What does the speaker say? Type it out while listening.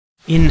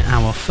In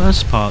our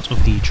first part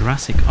of the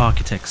Jurassic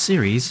Architect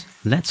series,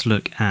 let's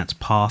look at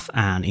path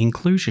and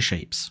enclosure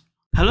shapes.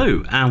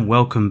 Hello and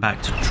welcome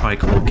back to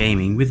Tricolor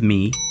Gaming with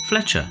me,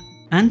 Fletcher.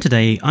 And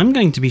today I'm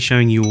going to be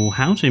showing you all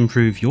how to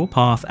improve your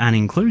path and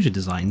enclosure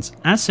designs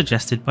as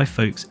suggested by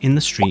folks in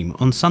the stream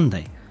on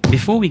Sunday.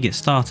 Before we get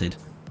started,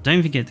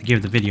 don't forget to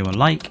give the video a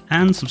like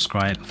and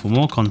subscribe for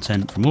more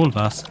content from all of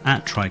us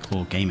at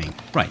Tricolor Gaming.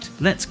 Right,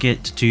 let's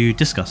get to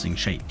discussing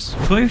shapes.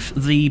 Both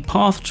the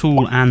path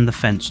tool and the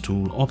fence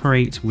tool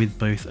operate with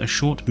both a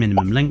short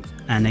minimum length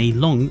and a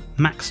long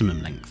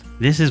maximum length.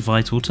 This is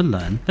vital to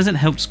learn as it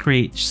helps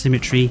create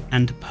symmetry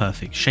and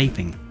perfect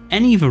shaping.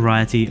 Any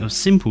variety of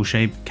simple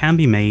shape can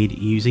be made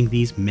using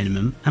these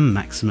minimum and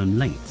maximum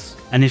lengths.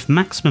 And if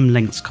maximum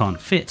lengths can't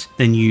fit,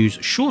 then use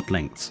short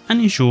lengths and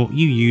ensure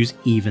you use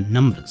even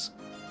numbers.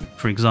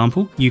 For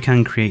example, you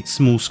can create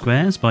small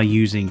squares by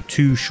using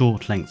 2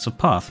 short lengths of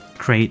path,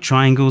 create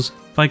triangles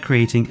by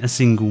creating a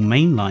single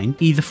main line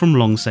either from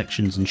long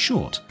sections and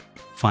short,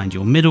 find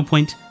your middle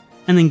point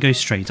and then go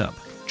straight up,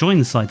 join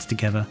the sides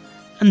together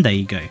and there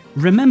you go.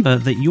 Remember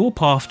that your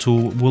path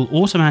tool will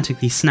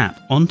automatically snap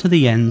onto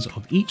the ends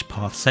of each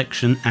path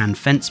section and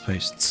fence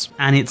posts,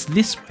 and it's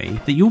this way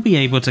that you'll be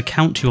able to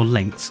count your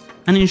lengths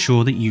and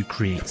ensure that you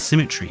create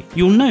symmetry.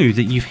 You'll know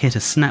that you've hit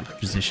a snap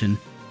position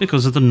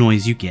because of the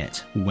noise you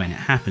get when it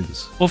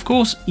happens. Of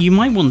course, you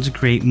might want to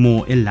create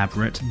more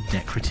elaborate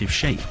decorative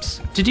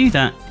shapes. To do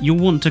that, you'll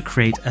want to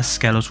create a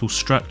skeletal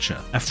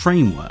structure, a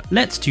framework.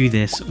 Let's do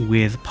this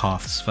with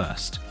paths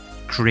first.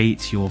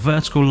 Create your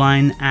vertical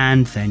line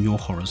and then your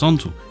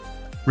horizontal.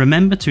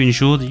 Remember to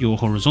ensure that your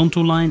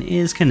horizontal line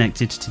is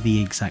connected to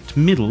the exact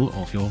middle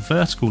of your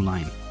vertical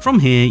line. From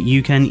here,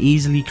 you can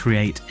easily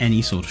create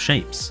any sort of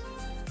shapes.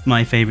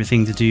 My favourite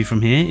thing to do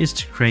from here is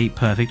to create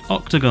perfect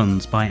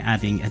octagons by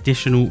adding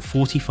additional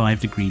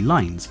 45-degree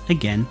lines,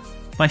 again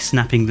by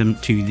snapping them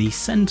to the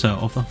centre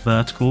of the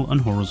vertical and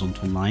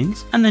horizontal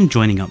lines and then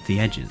joining up the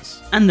edges.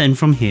 And then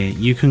from here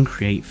you can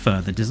create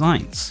further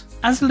designs.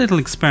 As a little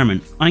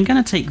experiment, I'm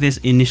going to take this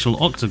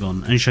initial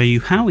octagon and show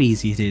you how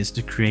easy it is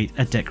to create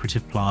a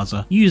decorative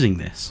plaza using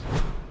this.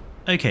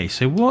 Okay,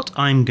 so what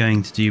I'm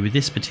going to do with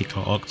this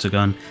particular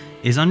octagon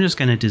is I'm just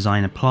going to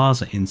design a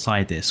plaza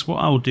inside this. What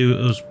I'll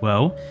do as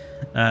well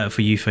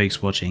for you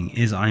folks watching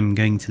is I'm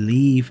going to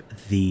leave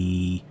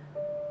the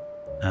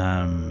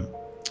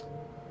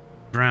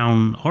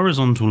brown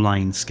horizontal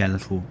line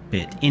skeletal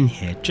bit in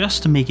here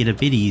just to make it a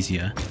bit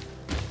easier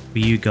for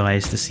you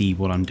guys to see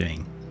what I'm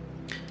doing.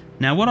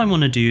 Now what I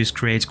want to do is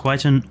create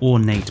quite an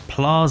ornate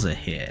plaza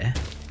here,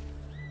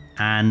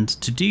 and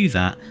to do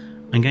that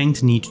I'm going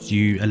to need to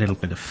do a little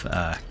bit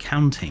of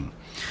counting.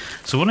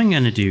 So what I'm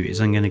going to do is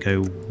I'm going to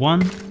go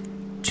 1,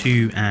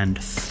 2 and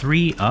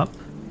 3 up,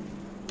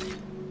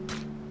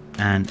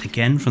 and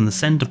again from the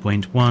center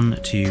point 1,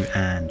 2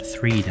 and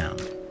 3 down,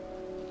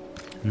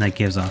 and that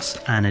gives us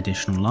an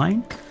additional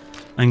line.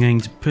 I'm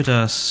going to put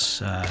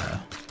us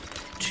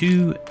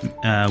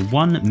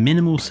one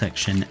minimal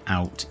section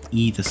out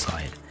either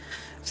side.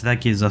 So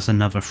that gives us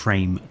another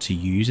frame to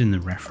use in the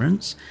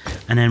reference,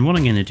 and then what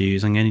I'm going to do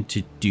is I'm going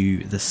to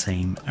do the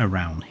same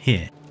around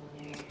here.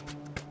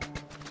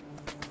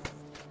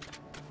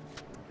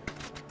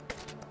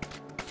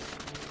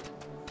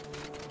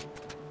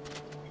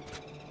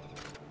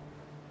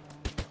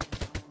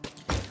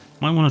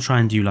 Might want to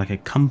try and do like a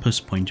compass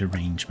point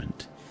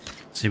arrangement.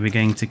 So we're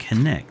going to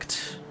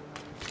connect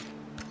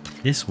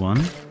this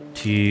one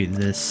to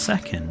the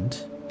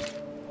second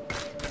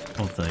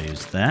of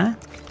those there,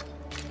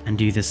 and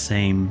do the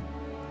same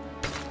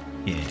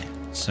here.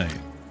 So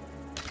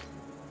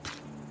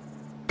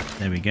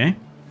there we go.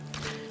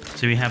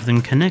 So we have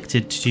them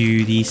connected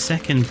to the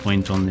second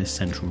point on this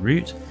central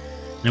route.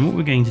 And then what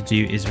we're going to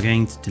do is we're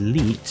going to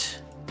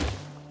delete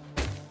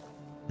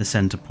the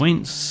center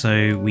points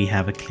so we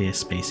have a clear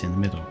space in the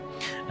middle.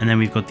 And then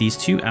we've got these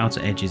 2 outer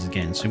edges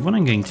again. So what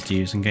I'm going to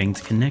do is I'm going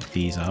to connect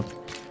these up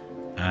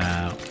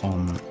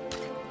on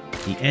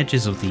the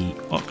edges of the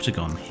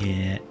octagon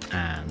here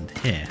and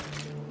here.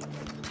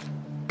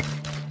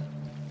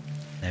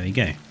 There we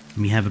go.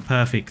 We have a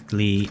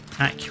perfectly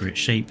accurate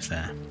shape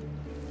there.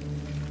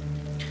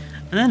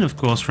 And then of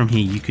course from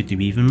here you could do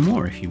even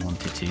more if you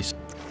wanted to. So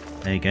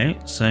there you go.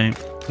 So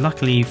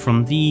luckily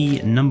from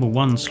the number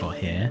 1 slot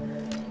here,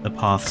 the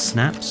path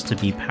snaps to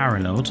be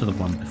parallel to the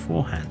one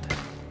beforehand.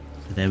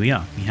 So there we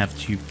are. We have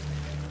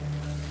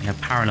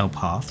parallel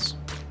paths.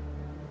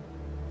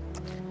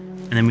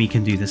 And then we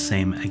can do the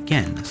same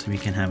again. So we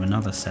can have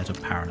another set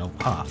of parallel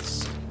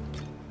paths.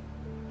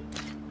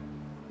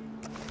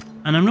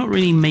 And I'm not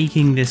really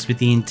making this with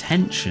the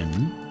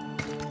intention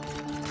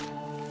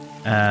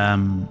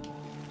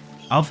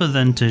other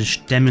than to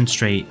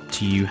demonstrate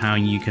to you how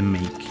you can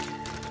make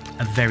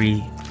a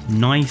very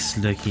nice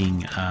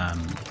looking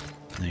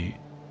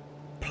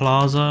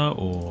plaza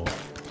or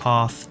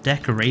path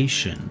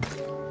decoration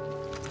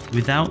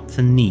without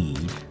the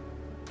need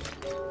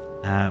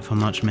for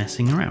much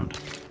messing around.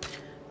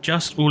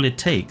 Just all it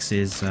takes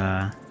is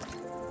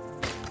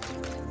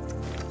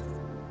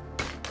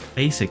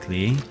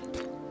basically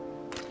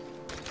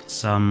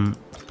some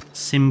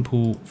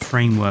simple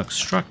framework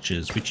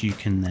structures which you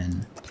can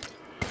then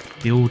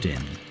build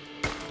in.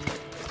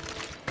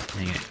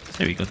 There you go.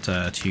 So we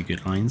got 2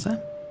 good lines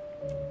there.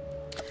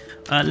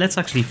 Let's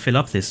actually fill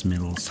up this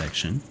middle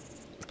section.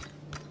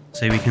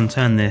 So we can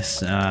turn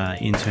this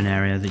into an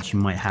area that you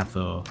might have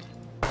a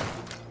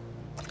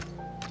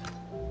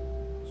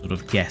sort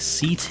of guest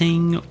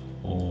seating,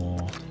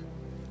 or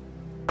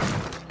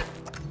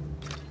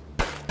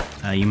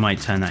you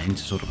might turn that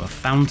into sort of a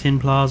fountain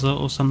plaza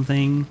or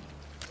something.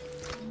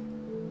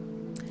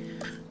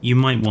 You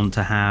might want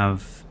to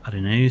have, I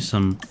don't know,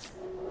 some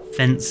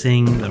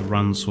fencing that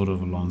runs sort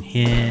of along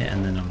here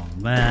and then along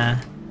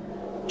there,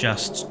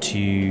 just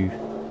to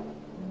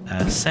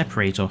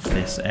separate off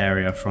this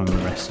area from the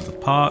rest of the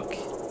park.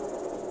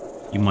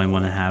 You might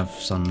want to have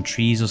some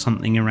trees or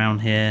something around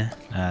here.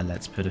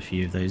 Let's put a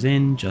few of those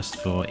in just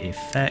for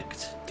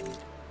effect.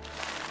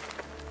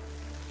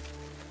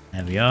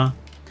 There we are.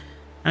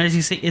 And as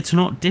you see, it's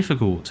not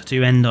difficult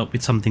to end up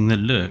with something that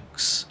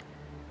looks,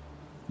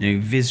 you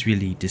know,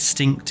 visually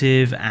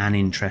distinctive and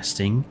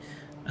interesting,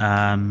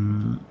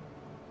 and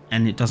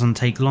it doesn't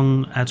take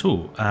long at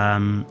all.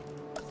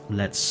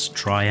 Let's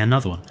try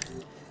another one,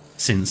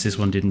 since this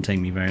one didn't take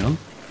me very long.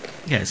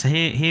 Okay, so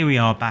here we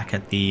are back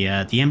at the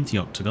empty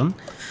octagon,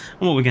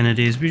 and what we're going to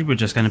do is we're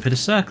just going to put a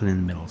circle in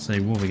the middle. So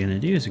what we're going to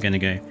do is we're going to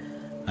go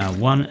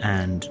 1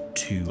 and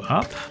 2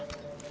 up,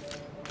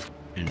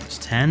 and it's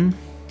 10.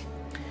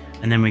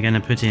 And then we're going to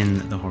put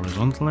in the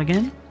horizontal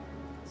again.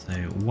 So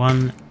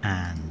 1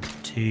 and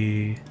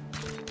 2,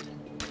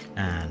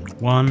 and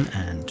 1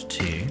 and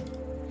 2.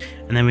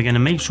 And then we're going to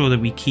make sure that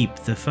we keep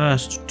the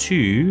first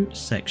 2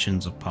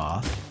 sections of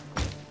path,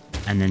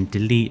 and then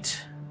delete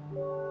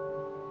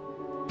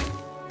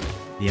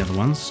the other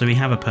ones. So we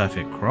have a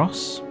perfect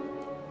cross.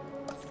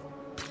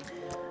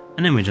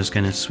 And then we're just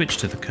going to switch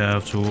to the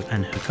curve tool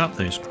and hook up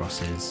those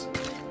crosses.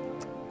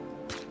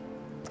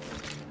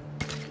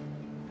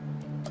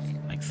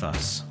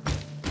 Thus.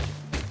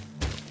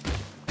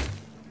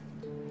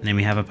 And then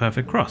we have a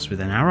perfect cross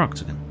within our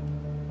octagon.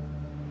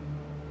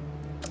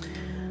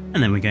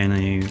 And then we're going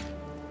to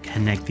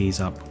connect these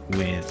up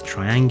with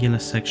triangular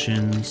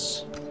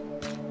sections.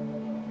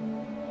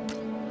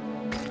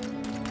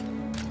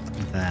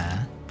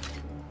 There.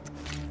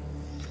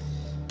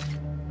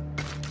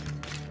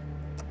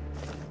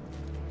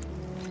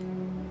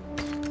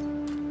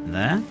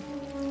 There.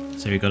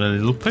 So we've got a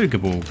little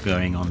Pokeball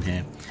going on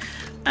here.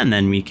 And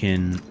then we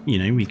can, you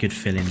know, we could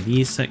fill in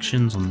these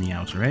sections on the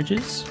outer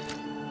edges,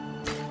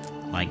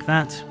 like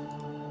that.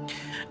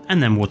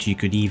 And then what you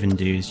could even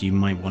do is you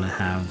might want to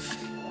have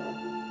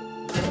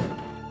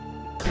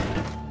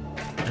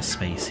a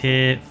space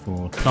here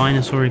for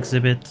dinosaur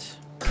exhibit.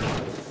 There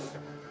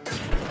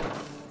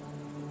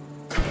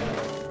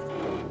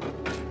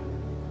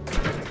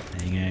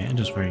you go, and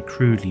just very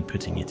crudely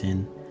putting it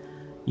in.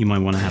 You might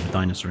want to have a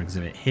dinosaur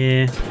exhibit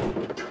here.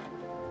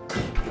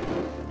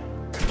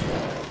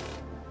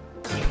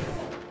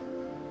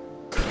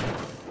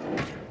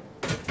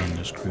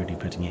 Crudely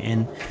putting it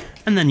in,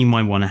 and then you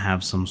might want to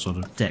have some sort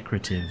of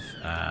decorative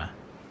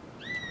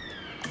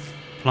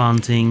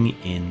planting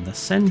in the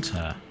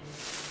center.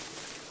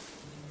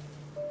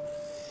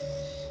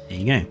 There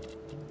you go.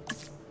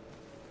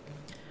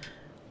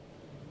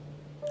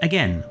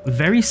 Again,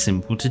 very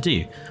simple to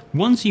do.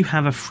 Once you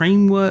have a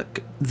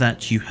framework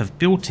that you have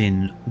built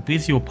in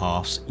with your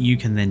paths, you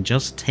can then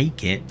just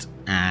take it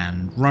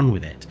and run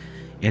with it.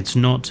 It's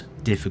not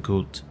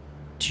difficult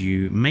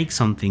to make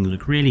something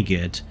look really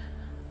good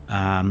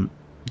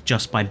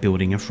just by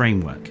building a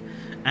framework,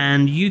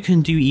 and you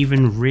can do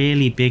even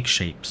really big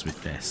shapes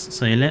with this.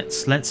 So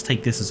let's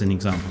take this as an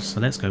example. So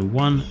let's go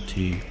 1,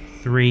 2,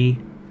 3,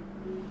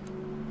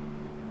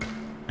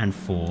 and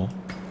 4.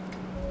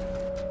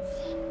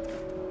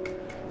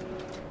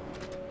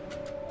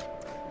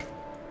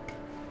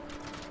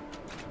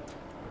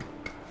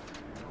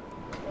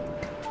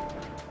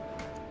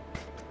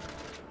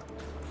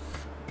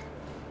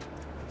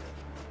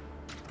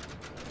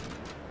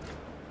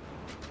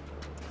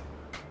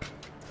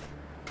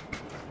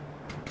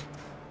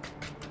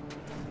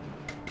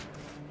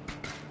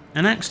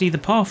 And actually the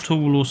path tool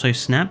will also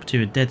snap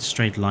to a dead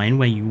straight line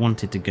where you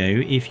want it to go.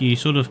 If you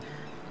sort of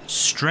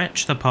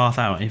stretch the path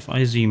out, if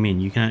I zoom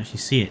in, you can actually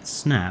see it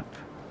snap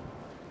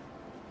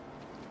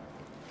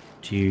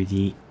to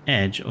the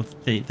edge of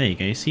there you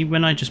go. See,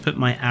 when I just put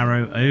my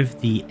arrow over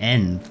the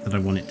end that I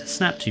want it to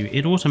snap to,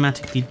 it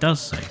automatically does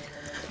so.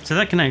 So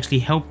that can actually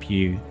help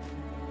you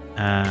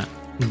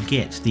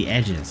get the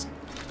edges.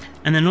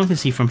 And then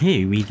obviously from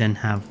here we then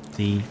have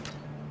the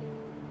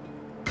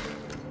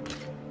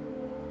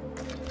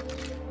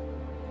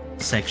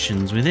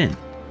sections within,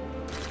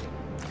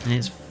 and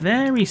it's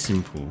very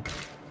simple.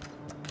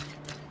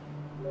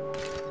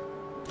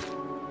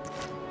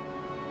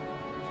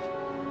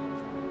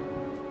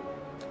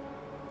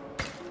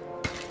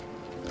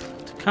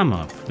 To come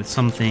up with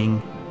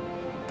something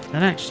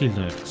that actually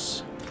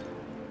looks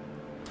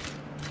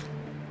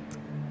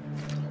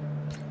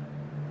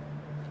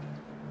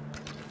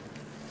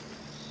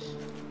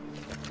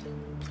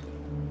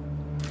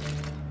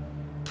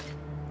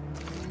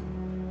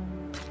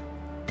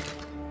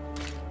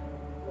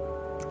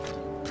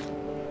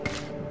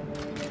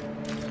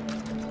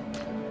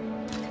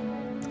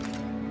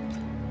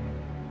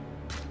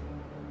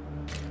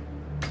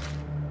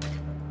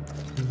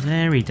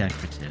Very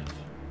decorative.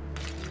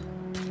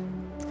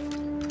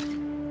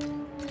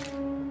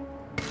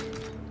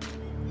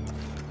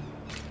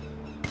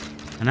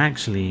 And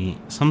actually,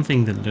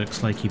 something that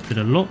looks like you put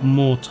a lot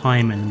more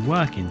time and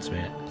work into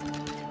it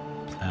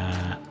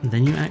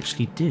than you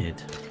actually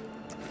did.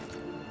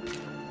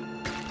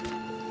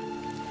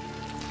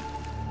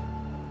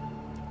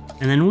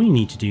 And then all you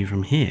need to do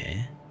from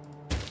here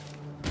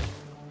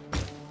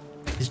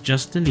is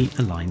just delete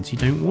the lines you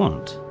don't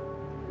want.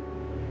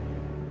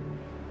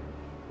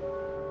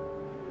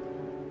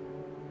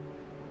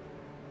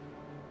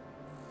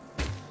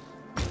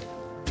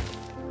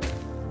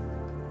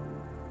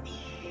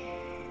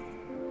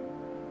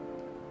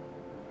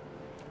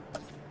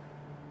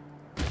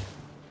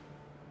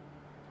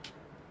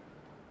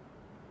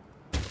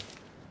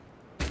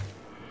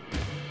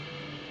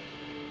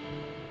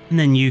 And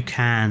then you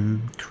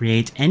can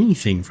create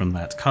anything from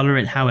that, color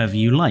it however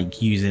you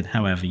like, use it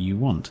however you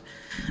want.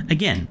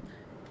 Again,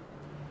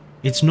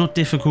 it's not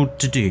difficult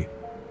to do.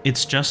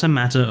 It's just a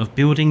matter of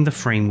building the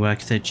framework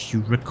that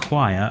you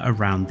require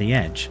around the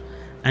edge.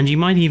 And you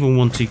might even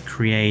want to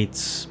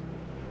create,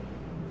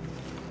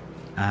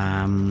 you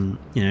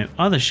know,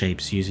 other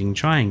shapes using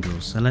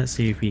triangles. So let's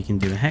see if we can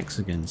do a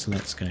hexagon. So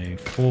let's go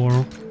 4,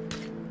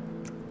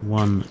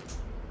 1,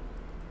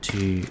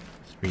 2,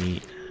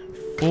 3,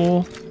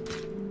 4.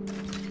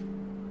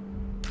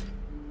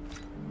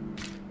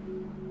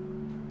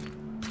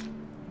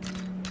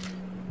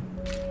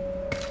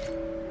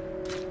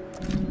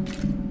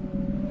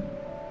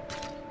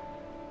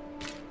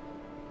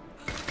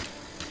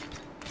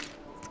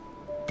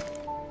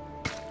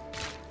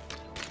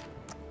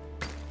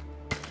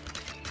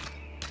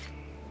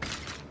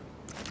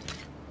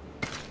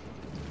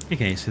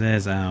 Okay, so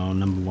there's our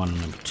number 1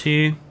 and number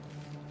 2.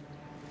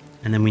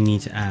 And then we need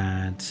to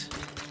add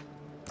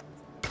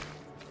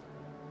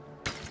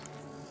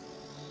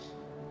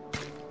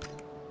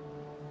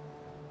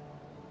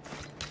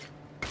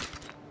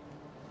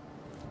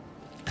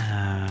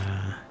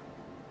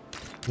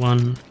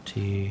one,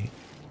 2,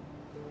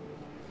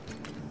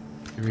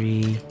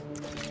 3,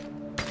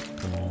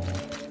 4,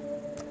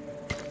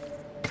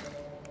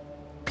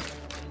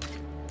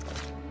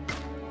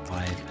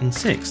 5, and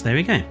 6. There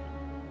we go.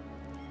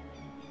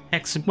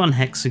 One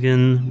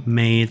hexagon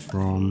made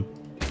from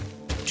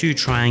 2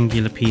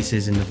 triangular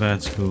pieces in the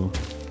vertical,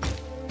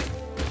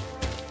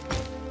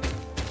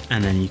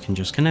 and then you can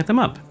just connect them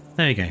up.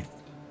 There you go.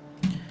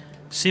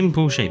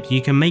 Simple shapes.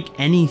 You can make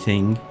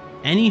anything,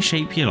 any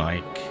shape you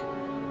like,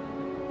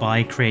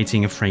 by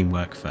creating a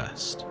framework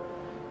first.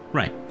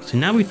 Right, so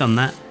now we've done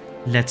that,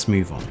 let's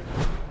move on.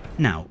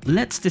 Now,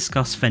 let's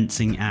discuss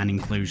fencing and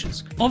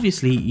enclosures.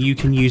 Obviously, you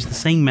can use the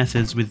same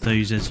methods with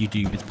those as you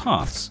do with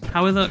paths.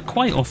 However,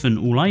 quite often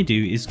all I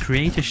do is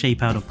create a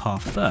shape out of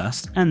path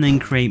first, and then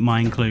create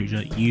my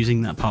enclosure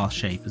using that path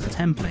shape as a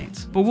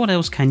template. But what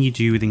else can you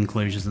do with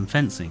enclosures and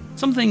fencing?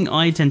 Something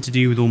I tend to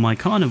do with all my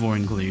carnivore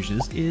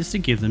enclosures is to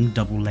give them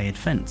double layered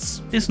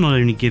fence. This not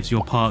only gives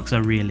your parks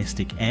a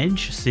realistic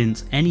edge,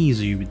 since any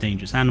zoo with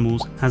dangerous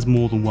animals has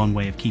more than one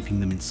way of keeping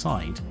them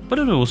inside, but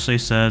it also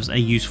serves a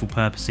useful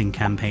purpose in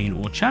campaign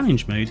or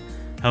challenge mode,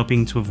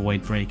 helping to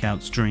avoid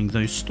breakouts during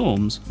those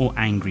storms or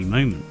angry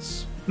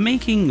moments.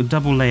 Making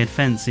double layered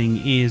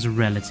fencing is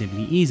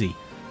relatively easy,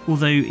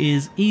 although it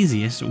is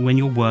easiest when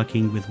you're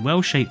working with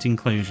well-shaped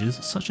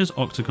enclosures such as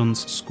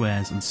octagons,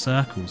 squares and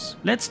circles.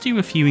 Let's do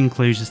a few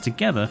enclosures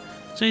together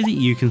so that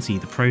you can see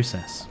the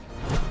process.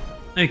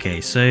 Okay,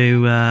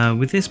 so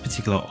with this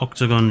particular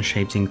octagon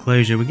shaped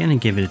enclosure, we're going to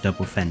give it a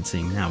double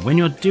fencing. Now, when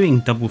you're doing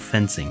double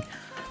fencing,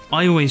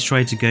 I always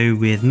try to go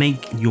with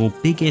make your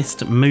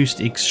biggest,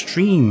 most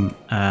extreme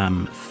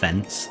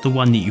fence, the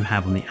one that you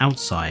have on the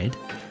outside,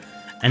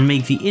 and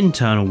make the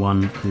internal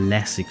one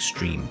less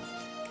extreme.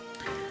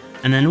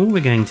 And then all we're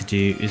going to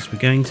do is we're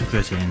going to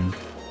put in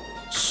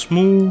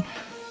small,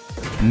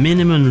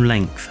 minimum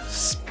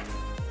length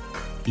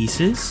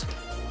pieces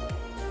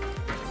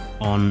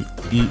on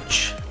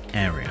each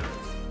area.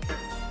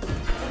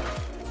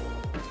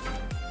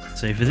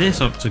 So for this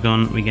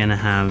octagon, we're going to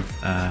have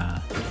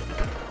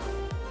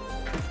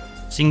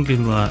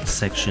singular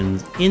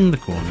sections in the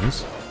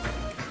corners,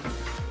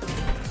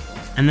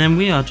 and then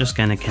we are just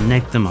going to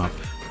connect them up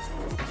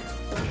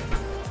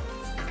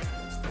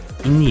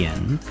in the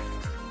end.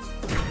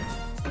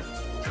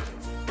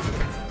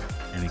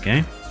 There we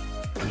go.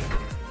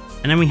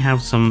 And then we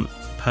have some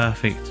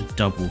perfect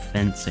double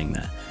fencing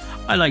there.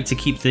 I like to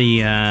keep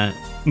the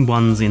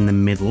ones in the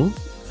middle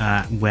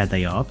where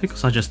they are,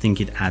 because I just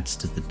think it adds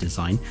to the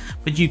design,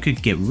 but you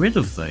could get rid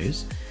of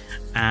those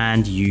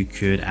and you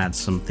could add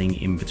something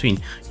in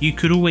between. You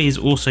could always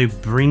also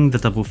bring the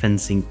double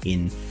fencing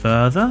in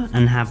further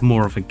and have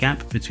more of a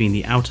gap between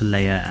the outer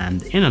layer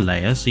and inner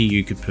layer, so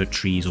you could put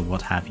trees or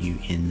what have you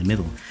in the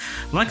middle.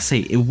 Like I say,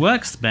 it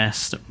works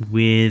best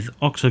with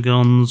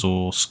octagons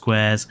or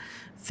squares,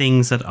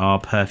 things that are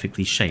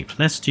perfectly shaped.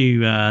 Let's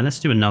do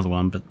another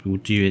one, but we'll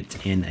do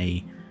it in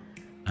a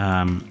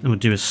we'll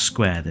do a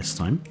square this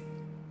time.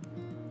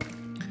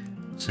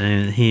 So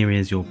here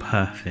is your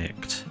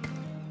perfect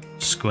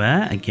square.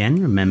 square,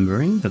 again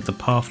remembering that the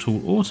path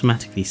tool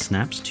automatically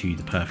snaps to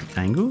the perfect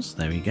angles.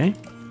 There we go.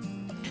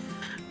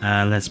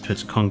 Let's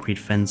put concrete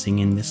fencing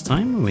in this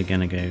time. We're going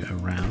to go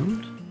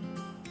around.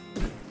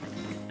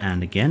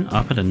 And again,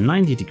 up at a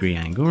 90-degree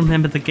angle.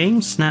 Remember, the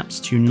game snaps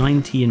to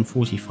 90 and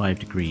 45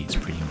 degrees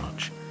pretty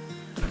much.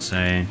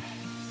 So,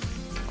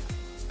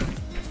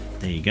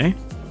 there you go.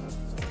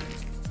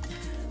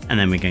 And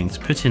then we're going to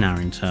put in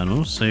our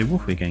internals. So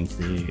what we're going to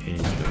do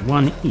is put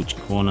one each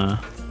corner,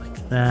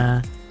 like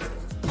there,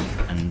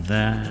 and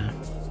there,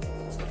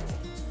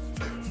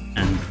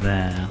 and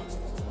there,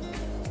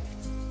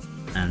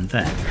 and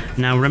there.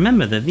 Now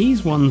remember that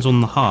these ones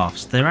on the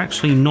halves, they're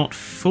actually not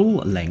full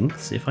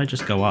lengths. If I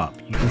just go up,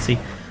 you can see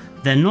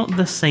they're not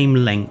the same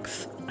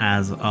length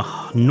as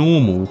a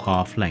normal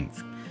half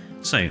length.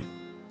 So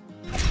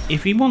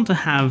if we want to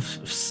have,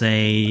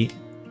 say,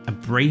 a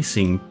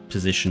bracing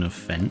position of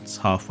fence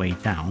halfway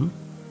down,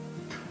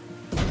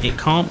 it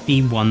can't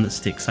be one that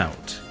sticks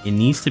out. It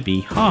needs to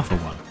be half a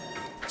one.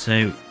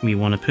 So we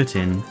want to put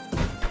in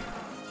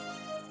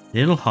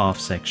little half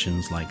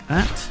sections like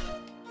that.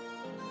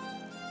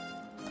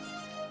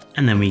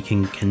 And then we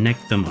can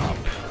connect them up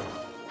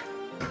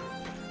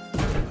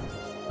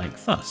like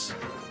thus.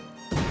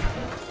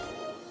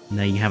 And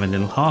there you have a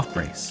little half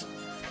brace.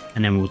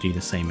 And then we'll do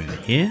the same over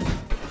here.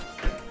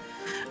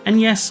 And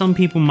yes, some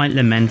people might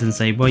lament and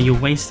say, well, you're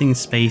wasting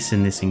space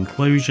in this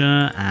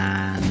enclosure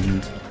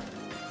and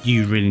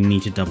you really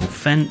need a double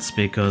fence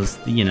because,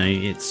 you know,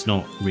 it's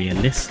not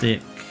realistic.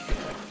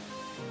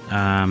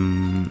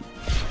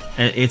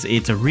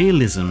 It's a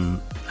realism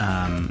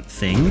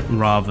thing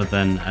rather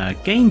than a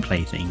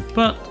gameplay thing,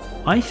 but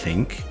I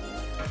think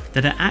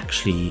that it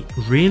actually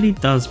really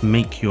does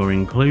make your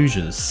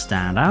enclosures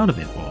stand out a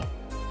bit more.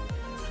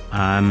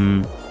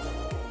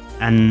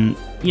 And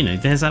you know,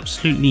 there's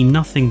absolutely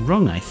nothing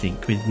wrong, I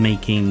think, with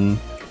making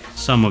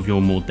some of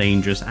your more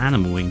dangerous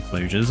animal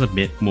enclosures a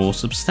bit more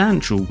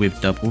substantial with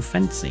double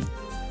fencing.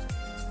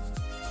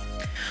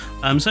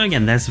 So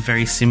again, there's a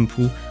very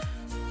simple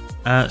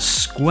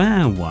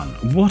square one.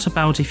 What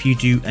about if you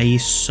do a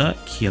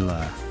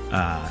circular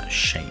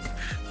shape?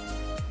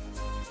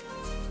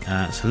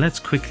 So let's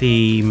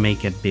quickly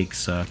make a big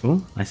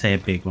circle. I say a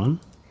big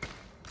one.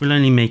 We'll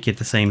only make it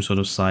the same sort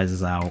of size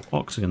as our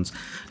octagons.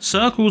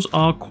 Circles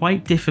are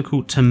quite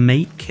difficult to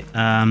make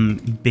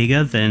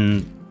bigger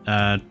than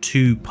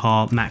two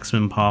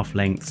maximum path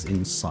lengths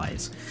in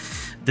size.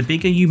 The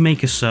bigger you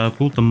make a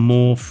circle, the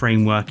more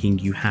frameworking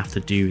you have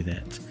to do with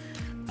it.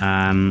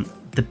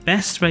 The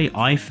best way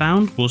I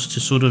found was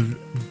to sort of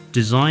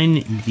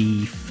design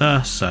the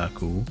first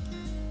circle.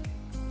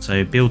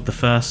 So build the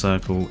first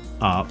circle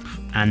up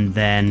and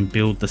then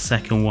build the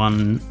second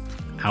one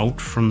out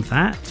from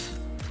that.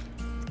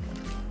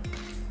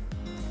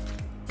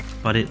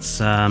 But it's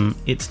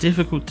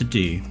difficult to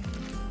do,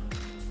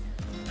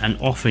 and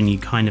often you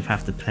kind of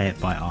have to play it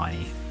by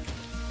eye.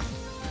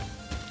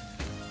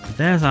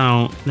 There's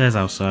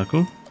our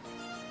circle,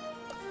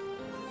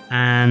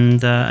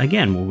 and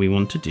again, what we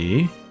want to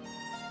do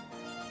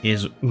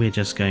is we're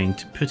just going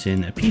to put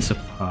in a piece of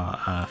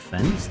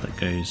fence that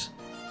goes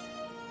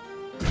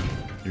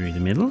through the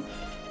middle.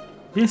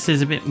 This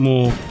is a bit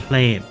more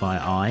play it by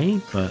eye,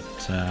 but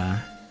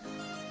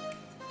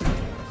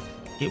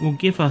it will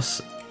give us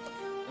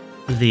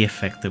the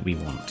effect that we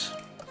want.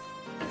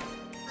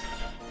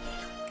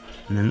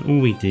 And then all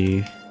we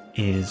do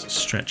is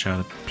stretch out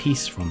a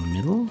piece from the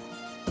middle,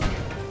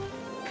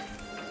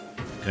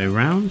 go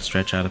round,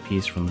 stretch out a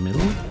piece from the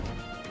middle.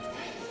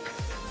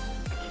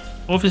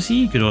 Obviously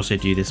you could also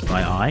do this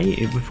by eye.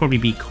 It would probably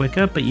be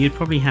quicker, but you'd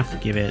probably have to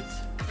give it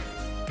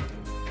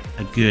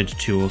a good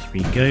 2 or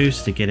 3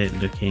 goes to get it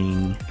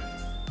looking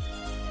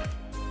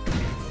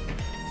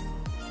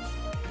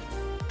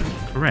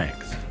correct.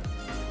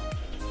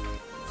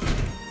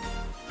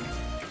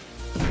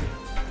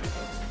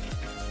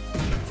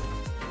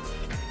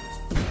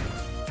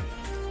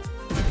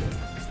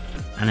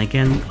 And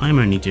again, I'm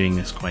only doing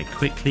this quite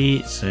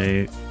quickly,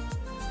 so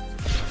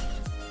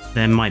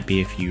there might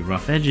be a few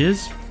rough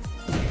edges,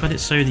 but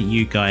it's so that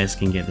you guys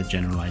can get the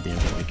general idea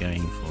of what we're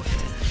going for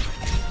here.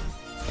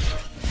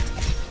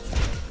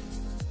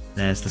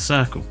 There's the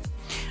circle.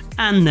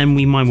 And then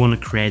we might want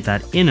to create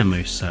that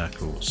innermost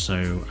circle.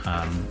 So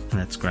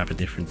let's grab a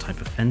different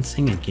type of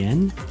fencing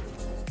again.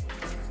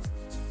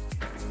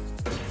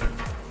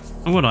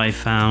 And what I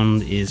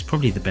found is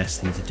probably the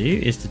best thing to do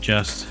is to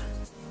just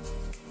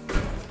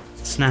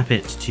snap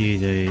it to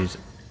those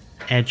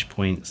edge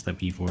points that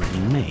we've already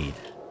made.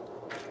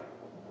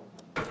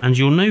 And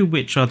you'll know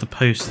which are the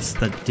posts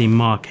that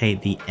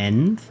demarcate the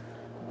end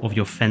of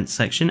your fence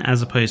section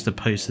as opposed to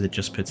posts that it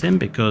just puts in,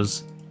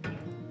 because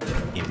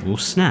it will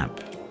snap.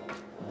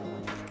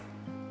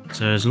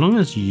 So as long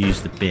as you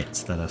use the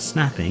bits that are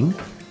snapping,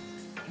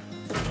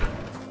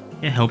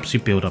 it helps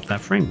you build up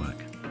that framework.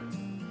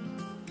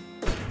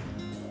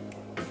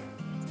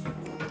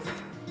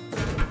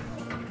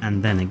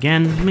 And then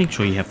again, make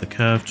sure you have the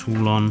curve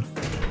tool on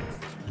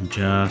and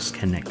just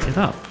connect it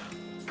up.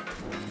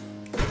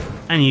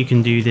 And you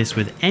can do this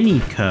with any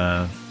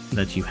curve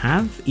that you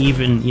have,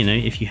 even, you know,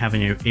 if you have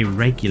an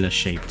irregular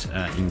shaped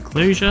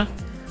enclosure,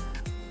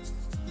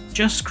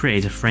 just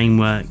create a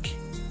framework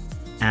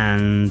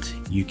and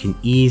you can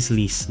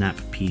easily snap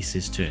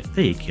pieces to it.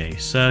 There you go,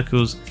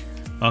 circles,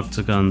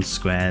 octagons,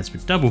 squares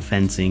with double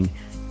fencing.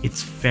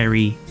 It's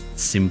very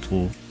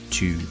simple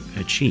to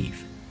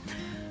achieve.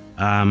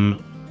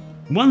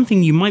 One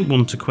thing you might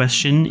want to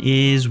question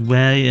is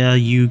where are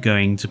you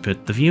going to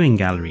put the viewing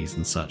galleries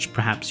and such.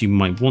 Perhaps you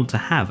might want to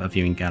have a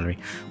viewing gallery.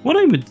 What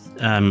I would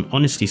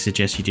honestly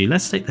suggest you do,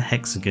 let's take the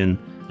hexagon,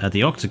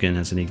 the octagon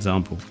as an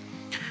example.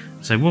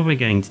 So what we're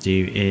going to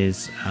do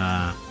is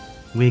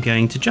we're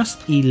going to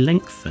just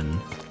lengthen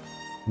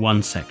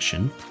one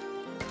section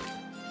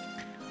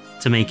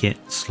to make it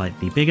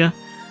slightly bigger,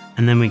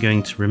 and then we're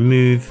going to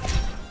remove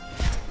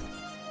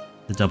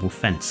the double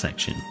fence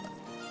section.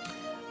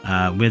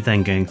 We're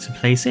then going to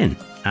place in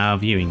our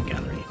viewing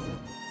gallery.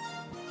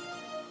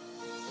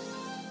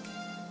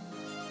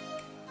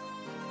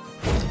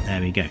 There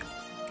we go.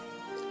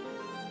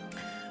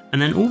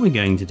 And then all we're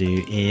going to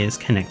do is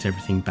connect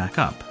everything back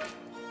up.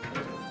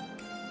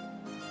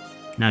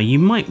 Now you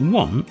might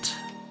want...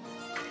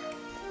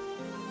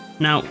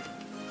 Now,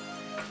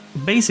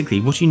 basically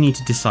what you need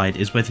to decide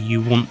is whether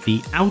you want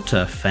the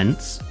outer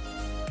fence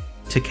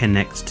to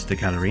connect to the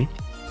gallery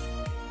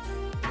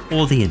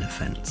or the inner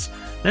fence.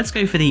 Let's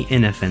go for the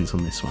inner fence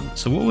on this one.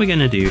 So what we're going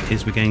to do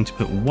is we're going to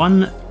put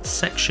one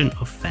section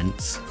of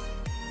fence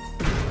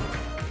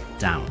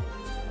down.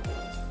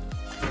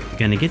 We're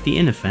going to get the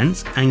inner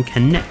fence and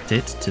connect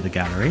it to the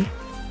gallery.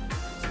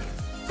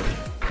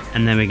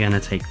 And then we're going to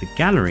take the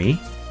gallery,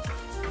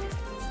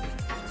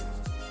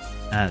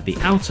 the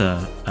outer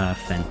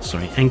fence,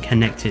 sorry, and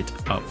connect it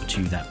up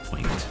to that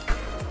point.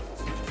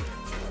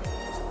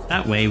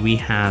 That way we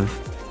have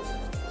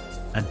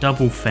a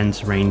double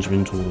fence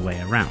arrangement all the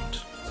way around.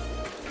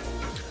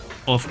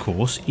 Of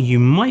course, you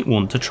might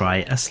want to try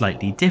a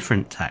slightly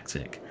different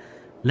tactic.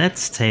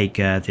 Let's take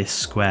this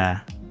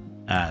square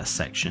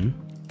section,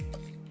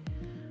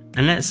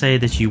 and let's say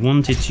that you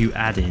wanted to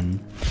add in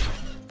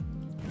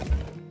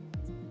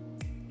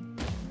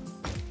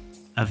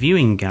a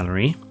viewing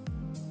gallery,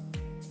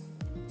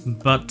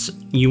 but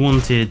you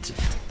wanted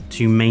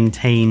to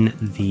maintain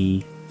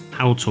the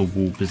outer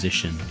wall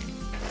position.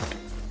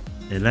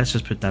 Let's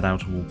just put that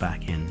outer wall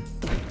back in.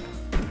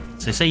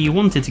 So say you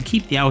wanted to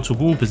keep the outer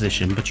wall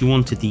position, but you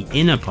wanted the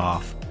inner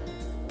path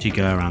to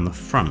go around the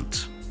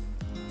front.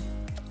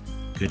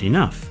 Good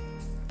enough.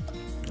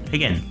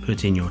 Again,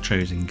 put in your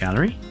chosen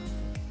gallery.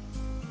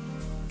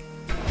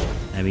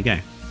 There we go.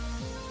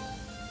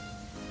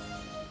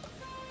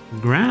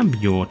 Grab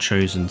your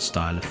chosen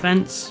style of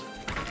fence.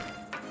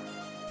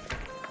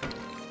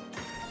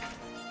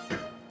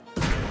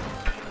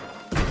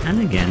 And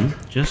again,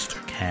 just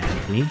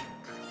carefully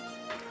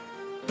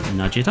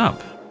nudge it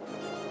up.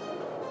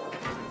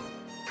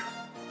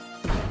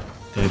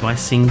 Go by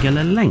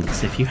singular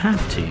lengths if you have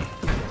to.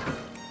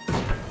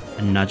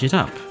 And nudge it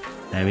up.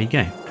 There we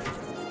go.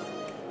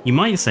 You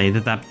might say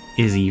that that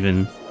is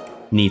even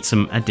needs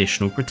some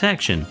additional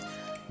protection.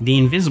 The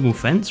invisible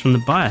fence from the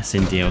BIOS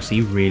in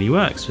DLC really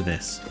works for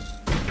this.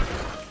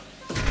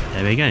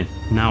 There we go.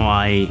 Now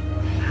I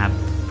have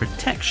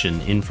protection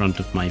in front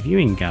of my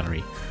viewing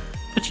gallery,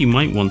 but you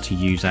might want to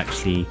use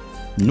actually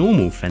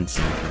normal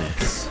fencing for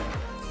this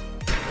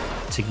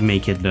to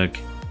make it look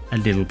a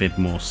little bit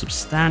more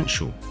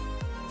substantial.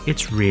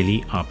 It's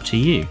really up to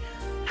you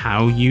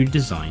how you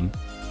design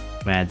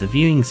where the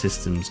viewing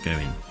systems go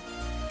in.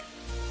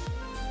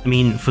 I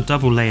mean, for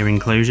double layer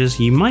enclosures,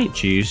 you might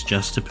choose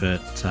just to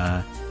put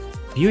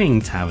viewing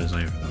towers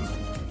over them,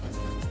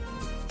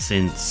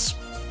 since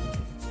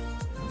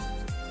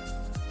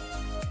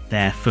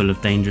they're full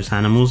of dangerous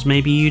animals.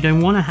 Maybe you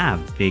don't want to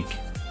have big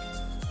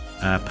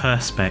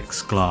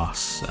perspex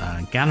glass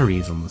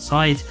galleries on the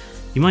side.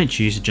 You might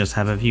choose to just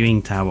have a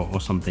viewing tower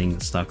or something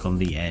stuck on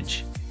the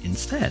edge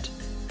instead.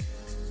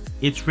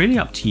 It's really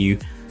up to you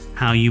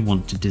how you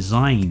want to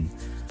design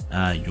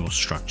your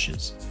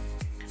structures.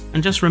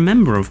 And just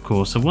remember, of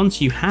course, that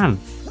once you have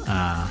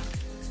a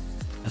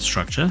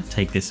structure,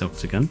 take this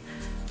octagon,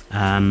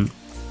 then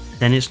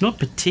it's not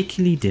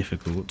particularly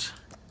difficult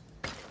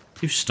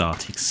to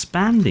start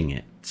expanding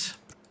it.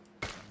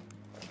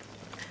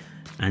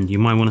 And you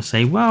might want to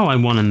say, well, I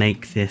want to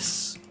make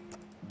this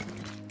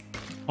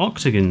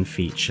octagon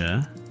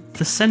feature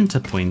the center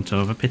point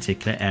of a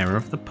particular area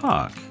of the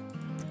park.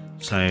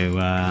 So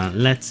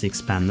let's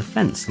expand the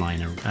fence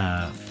line,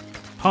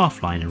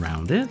 path line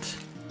around it,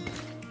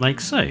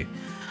 like so.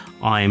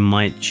 I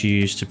might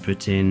choose to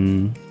put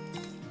in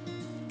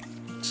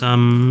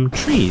some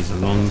trees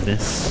along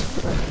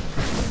this,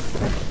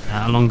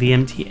 along the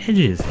empty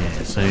edges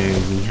here, so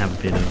we have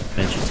a bit of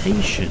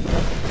vegetation.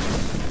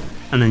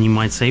 And then you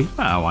might say,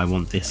 well, I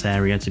want this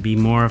area to be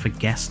more of a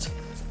guest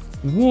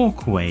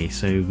walkway,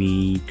 so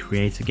we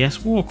create a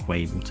guest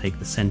walkway. We'll take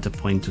the center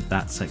point of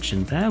that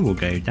section there, we'll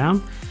go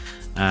down.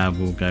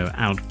 We'll go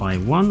out by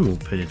one, we'll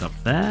put it up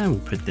there, we'll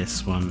put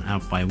this one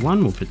out by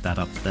one, we'll put that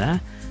up there.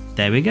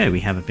 There we go, we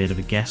have a bit of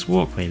a guest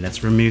walkway.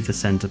 Let's remove the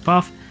center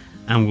path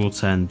and we'll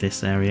turn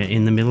this area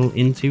in the middle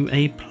into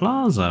a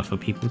plaza for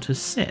people to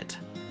sit.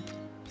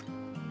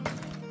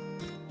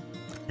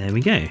 There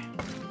we go.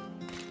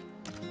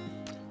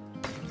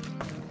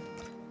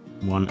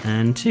 1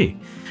 and 2.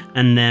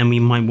 And then we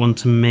might want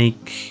to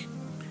make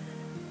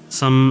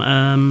some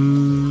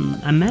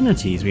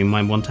amenities. We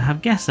might want to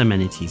have guest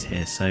amenities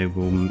here, so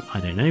we'll, I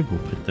don't know,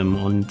 we'll put them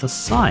on the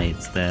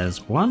sides.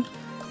 There's 1,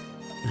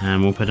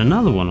 and we'll put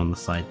another one on the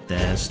side.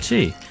 There's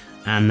 2.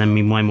 And then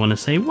we might want to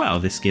say, well,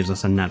 this gives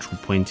us a natural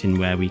point in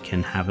where we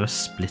can have a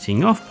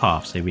splitting off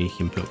path, so we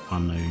can put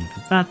 1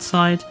 over that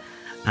side,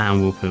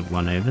 and we'll put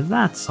 1 over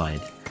that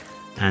side.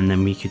 And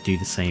then we could do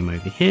the same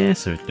over here,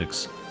 so it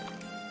looks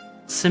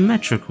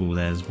symmetrical.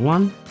 There's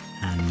 1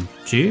 and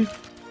 2,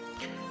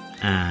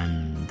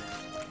 and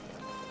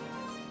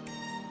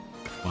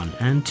 1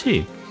 and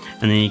 2.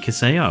 And then you could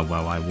say, oh,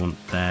 well, I want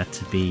there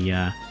to be,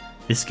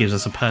 this gives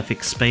us a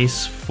perfect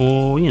space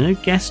for, you know,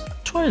 guest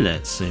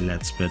toilets. So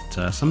let's put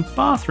some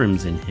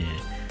bathrooms in here.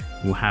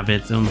 We'll have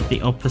it on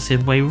the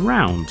opposite way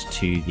round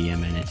to the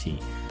amenity.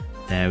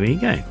 There we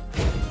go.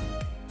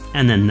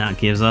 And then that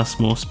gives us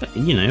more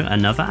you know,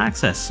 another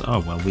access.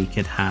 Oh, well, we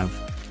could have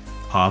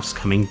paths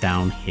coming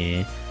down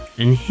here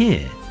and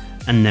here.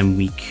 And then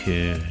we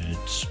could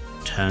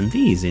turn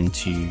these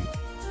into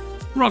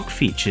rock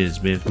features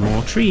with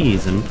more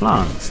trees and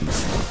plants and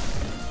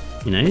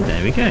stuff. You know,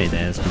 there we go.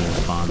 There's more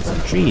plants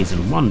and trees,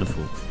 and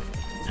wonderful.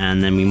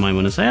 And then we might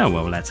want to say, oh,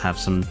 well, let's have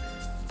some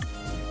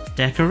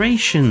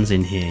decorations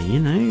in here, you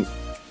know.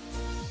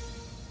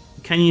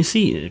 Can you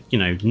see, you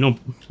know,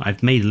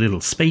 I've made a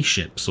little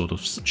spaceship sort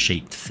of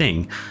shaped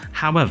thing.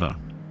 However,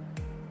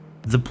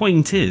 the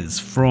point is,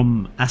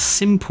 from a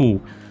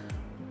simple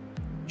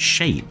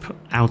shape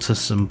out of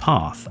some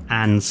path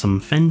and some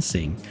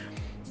fencing,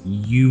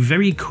 you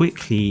very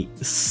quickly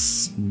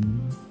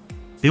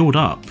build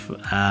up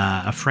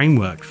a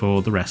framework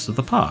for the rest of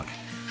the park.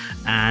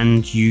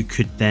 And you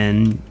could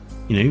then,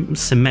 you know,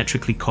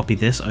 symmetrically copy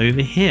this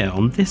over here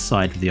on this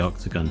side of the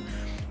octagon.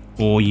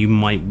 Or you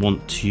might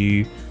want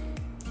to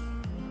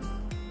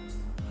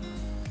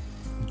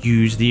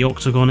use the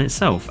octagon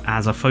itself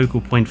as a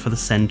focal point for the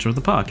center of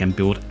the park and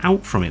build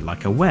out from it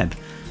like a web.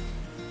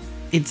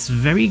 It's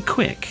very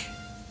quick.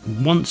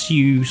 Once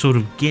you sort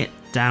of get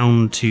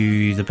down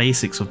to the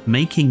basics of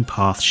making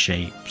path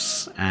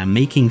shapes and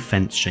making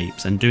fence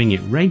shapes and doing it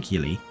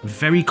regularly,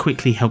 very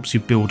quickly helps you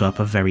build up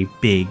a very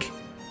big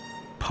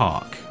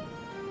park.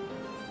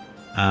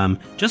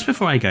 Just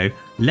before I go,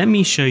 let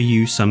me show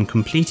you some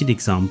completed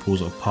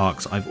examples of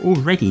parks I've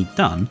already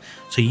done,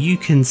 so you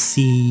can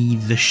see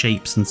the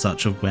shapes and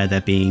such of where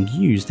they're being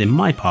used in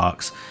my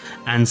parks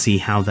and see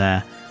how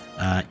they're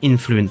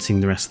influencing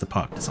the rest of the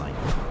park design.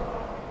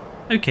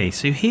 Okay,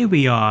 so here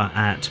we are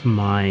at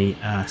my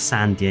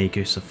San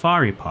Diego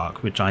Safari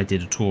Park, which I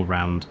did a tour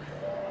around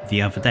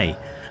the other day.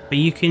 But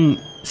you can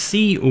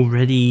see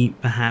already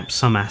perhaps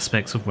some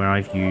aspects of where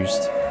I've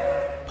used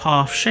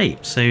path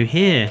shapes. So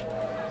here,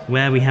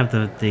 where we have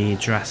the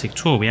Jurassic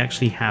tour, we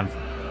actually have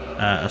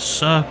a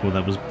circle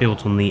that was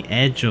built on the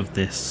edge of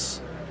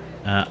this,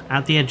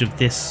 at the edge of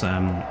this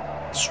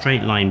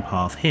straight line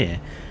path here.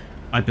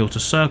 I built a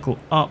circle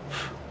up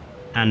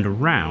and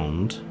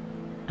around,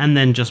 and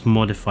then just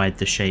modified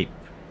the shape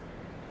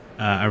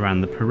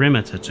around the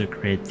perimeter to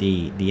create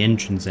the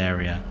entrance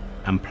area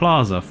and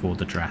plaza for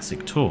the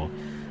Jurassic tour.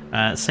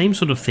 Same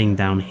sort of thing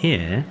down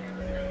here.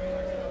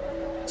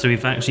 So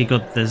we've actually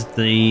got, there's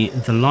the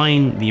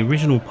line, the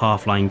original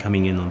path line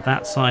coming in on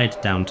that side,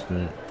 down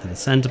to the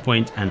center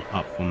point, and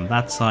up on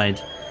that side,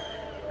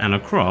 and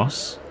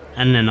across,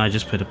 and then I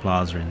just put a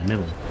plaza in the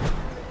middle.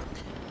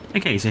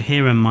 Okay, so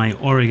here in my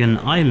Oregon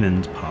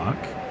Island Park,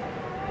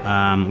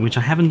 which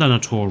I haven't done a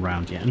tour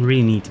around yet and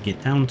really need to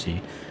get down to,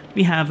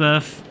 we have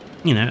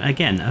you know,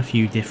 again, a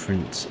few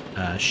different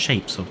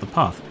shapes of the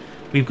path.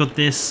 We've got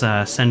this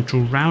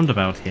central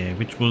roundabout here,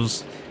 which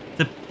was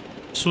the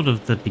sort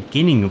of the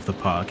beginning of the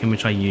park, in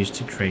which I used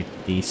to create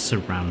the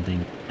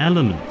surrounding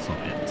elements of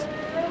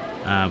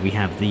it. We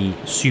have the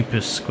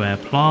super square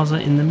plaza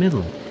in the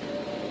middle.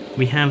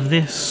 We have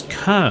this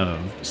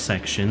curved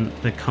section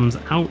that comes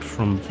out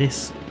from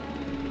this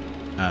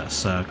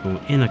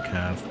circle in a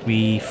curve.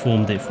 We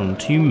formed it from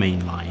 2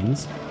 main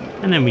lines,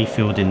 and then we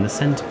filled in the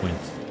center point.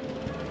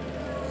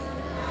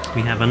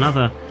 We have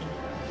another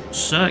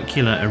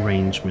circular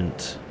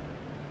arrangement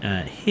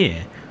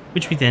here,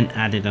 which we then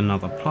added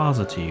another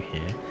plaza to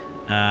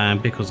here,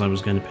 because I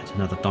was going to put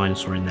another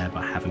dinosaur in there,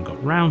 but I haven't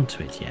got round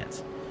to it yet.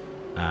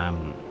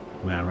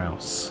 Where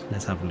else?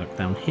 Let's have a look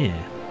down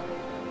here.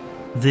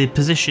 The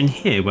position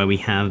here where we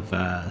have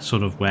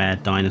sort of where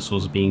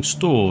dinosaurs are being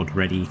stored,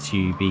 ready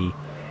to be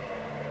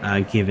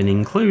given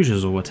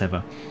enclosures or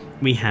whatever,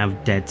 we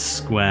have dead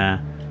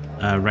square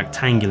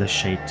rectangular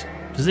shaped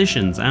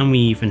positions, and we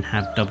even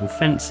have double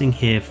fencing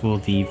here for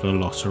the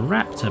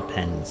velociraptor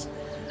pens.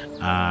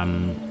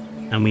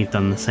 And we've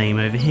done the same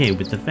over here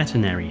with the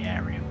veterinary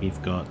area.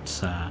 We've got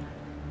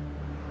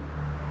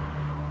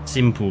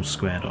simple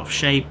squared off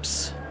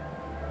shapes,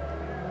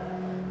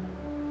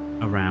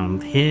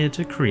 around here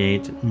to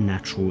create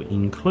natural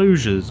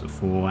enclosures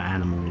for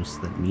animals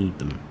that need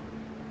them.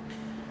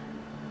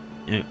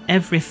 You know,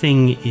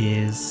 everything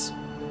is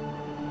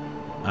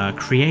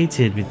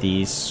created with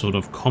these sort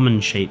of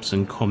common shapes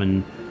and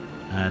common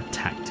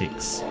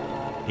tactics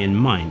in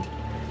mind.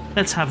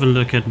 Let's have a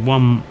look at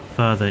one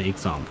further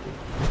example.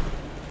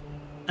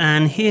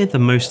 And here, the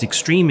most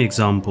extreme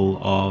example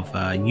of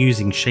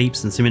using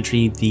shapes and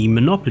symmetry, the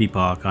Monopoly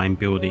Park I'm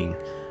building.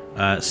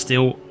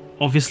 Still,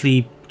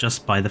 obviously,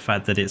 just by the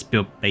fact that it's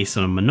built based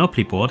on a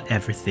Monopoly board,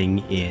 everything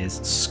is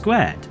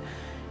squared.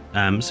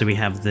 So we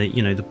have the,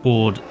 you know, the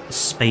board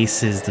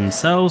spaces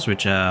themselves,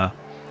 which are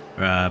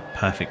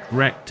perfect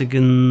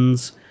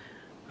rectangles.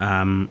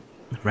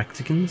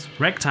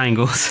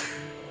 Rectangles.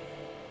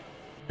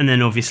 And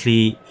then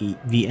obviously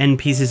the end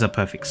pieces are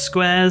perfect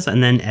squares,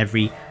 and then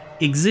every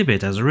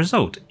exhibit as a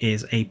result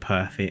is a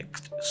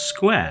perfect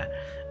square.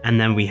 And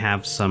then we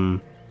have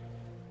some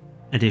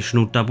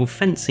additional double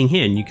fencing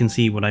here, and you can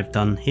see what I've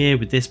done here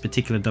with this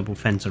particular double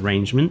fence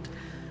arrangement.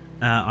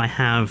 I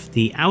have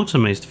the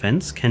outermost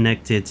fence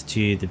connected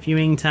to the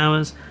viewing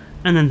towers,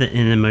 and then the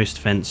innermost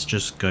fence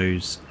just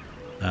goes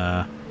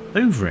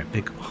over it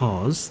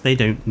because they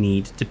don't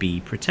need to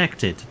be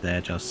protected.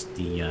 They're just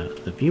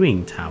the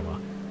viewing tower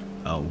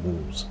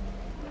walls.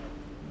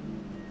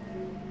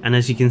 And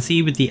as you can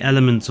see with the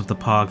elements of the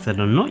park that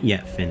are not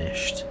yet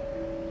finished,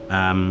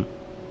 you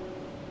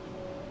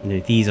know,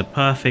 these are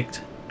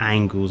perfect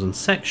angles and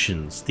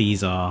sections.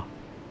 These are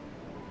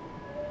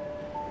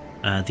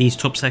these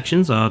top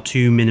sections are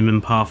 2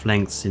 minimum path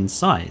lengths in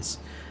size.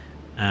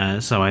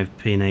 So I've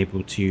been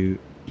able to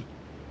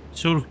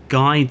sort of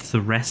guide the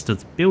rest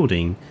of the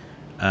building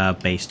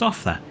based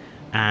off that.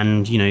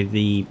 And you know,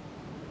 the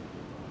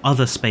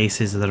other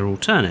spaces that are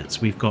alternates,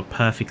 we've got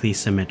perfectly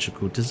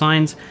symmetrical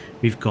designs.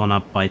 We've gone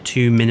up by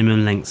 2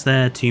 minimum lengths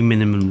there, 2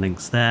 minimum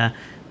lengths there.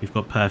 We've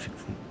got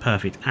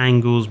perfect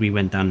angles. We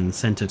went down in the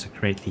center to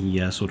create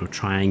the sort of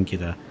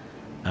triangular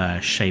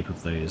shape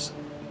of those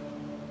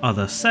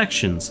other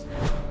sections.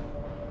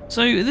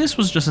 So this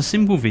was just a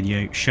simple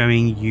video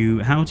showing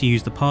you how to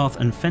use the path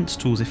and fence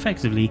tools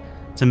effectively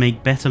to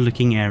make better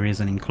looking areas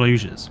and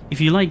enclosures.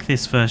 If you like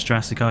this first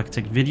Jurassic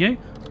Architect video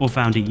or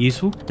found it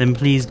useful, then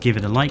please give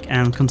it a like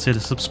and consider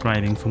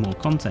subscribing for more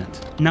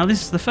content. Now,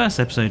 this is the first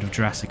episode of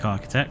Jurassic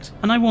Architect,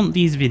 and I want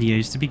these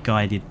videos to be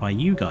guided by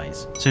you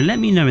guys. So let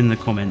me know in the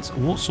comments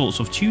what sorts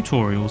of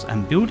tutorials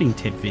and building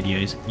tip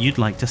videos you'd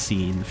like to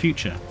see in the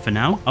future. For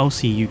now, I'll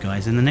see you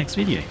guys in the next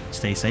video.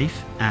 Stay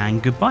safe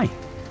and goodbye.